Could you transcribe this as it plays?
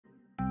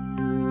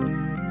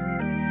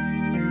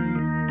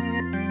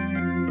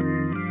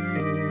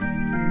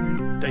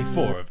Day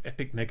 4 of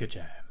Epic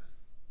MegaJam.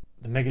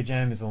 The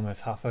MegaJam is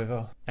almost half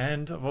over,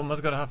 and I've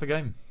almost got half a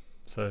game,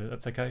 so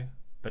that's okay,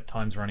 but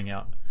time's running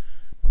out.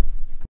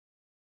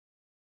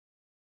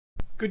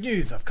 Good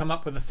news, I've come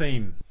up with a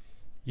theme.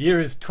 Year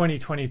is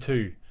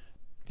 2022.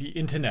 The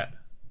internet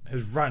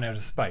has run out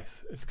of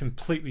space. It's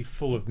completely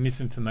full of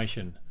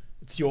misinformation.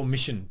 It's your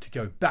mission to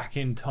go back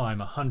in time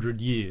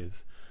 100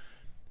 years,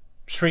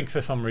 shrink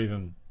for some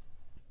reason,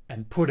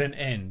 and put an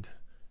end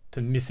to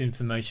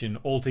misinformation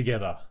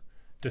altogether,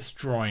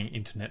 destroying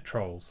internet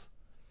trolls.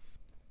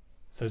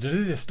 So to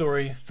do this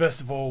story,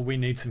 first of all we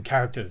need some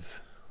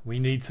characters. We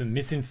need some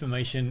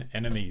misinformation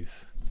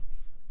enemies.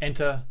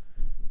 Enter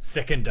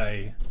second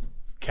day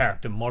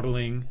character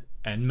modeling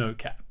and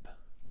mocap.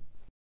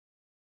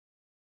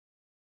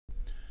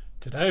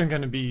 Today I'm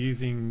going to be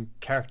using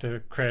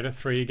Character Creator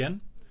 3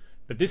 again,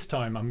 but this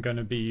time I'm going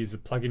to be using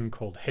a plugin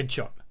called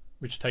Headshot,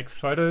 which takes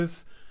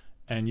photos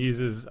and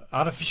uses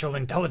artificial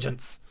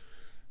intelligence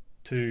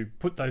to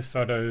put those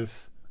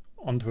photos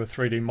onto a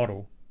 3D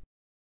model.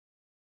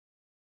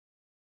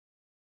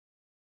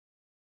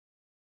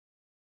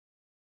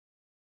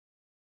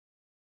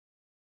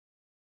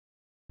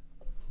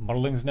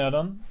 Modeling's now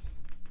done.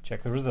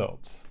 Check the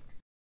results.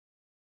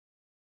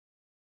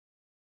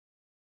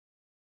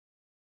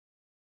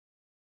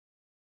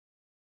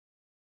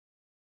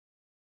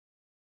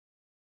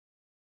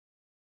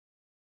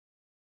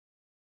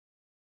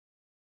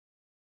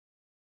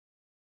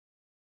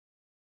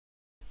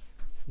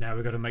 Now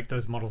we've got to make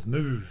those models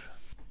move.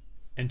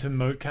 Enter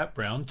mocap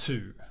round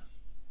 2.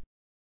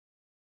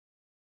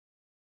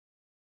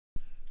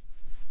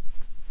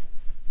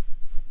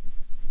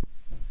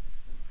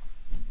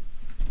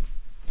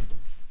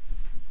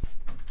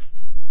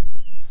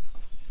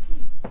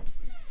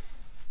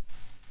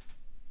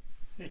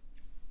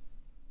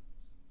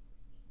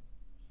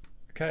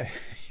 Okay,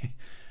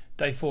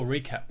 Day 4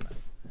 recap.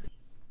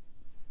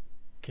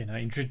 Can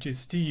I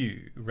introduce to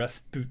you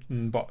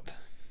Rasputin bot?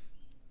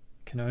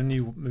 Can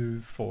only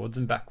move forwards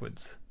and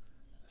backwards.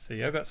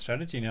 See, I've got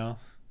strategy now.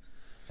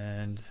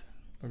 And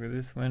look at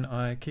this when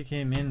I kick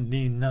him in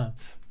the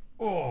nuts.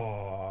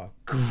 Oh,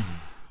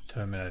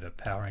 Terminator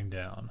powering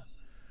down.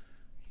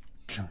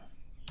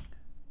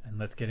 And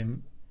let's get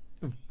him.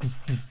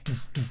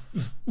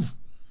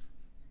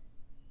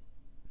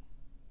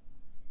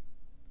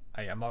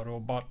 I am a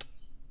robot.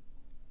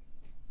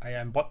 I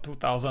am bot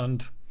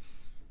 2000.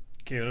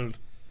 Killed.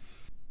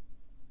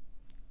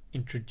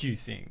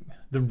 Introducing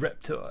the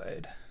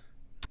Reptoid.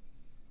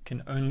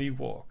 Can only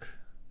walk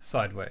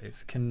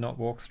sideways, cannot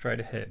walk straight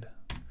ahead.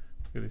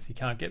 Look at this, he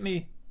can't get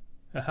me.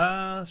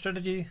 Haha,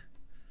 strategy.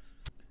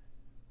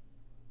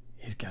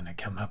 He's gonna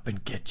come up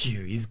and get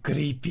you, he's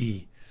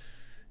creepy.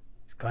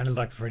 He's kind of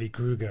like Freddy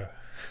Krueger.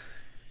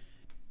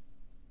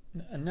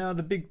 And now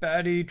the big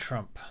baddie,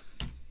 Trump.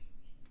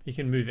 He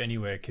can move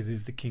anywhere because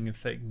he's the king of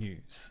fake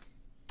news.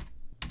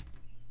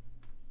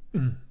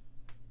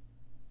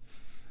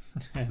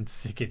 I'm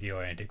sick of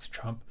your antics,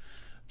 Trump.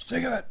 I'm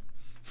sick of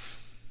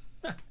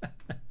it.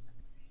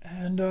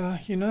 And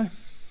you know,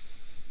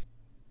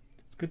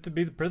 it's good to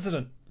be the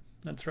president.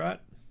 That's right.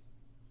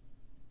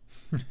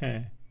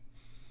 It's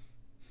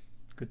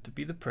good to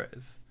be the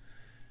prez.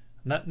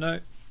 On that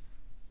note,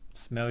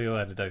 smell you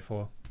later, Day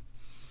 4.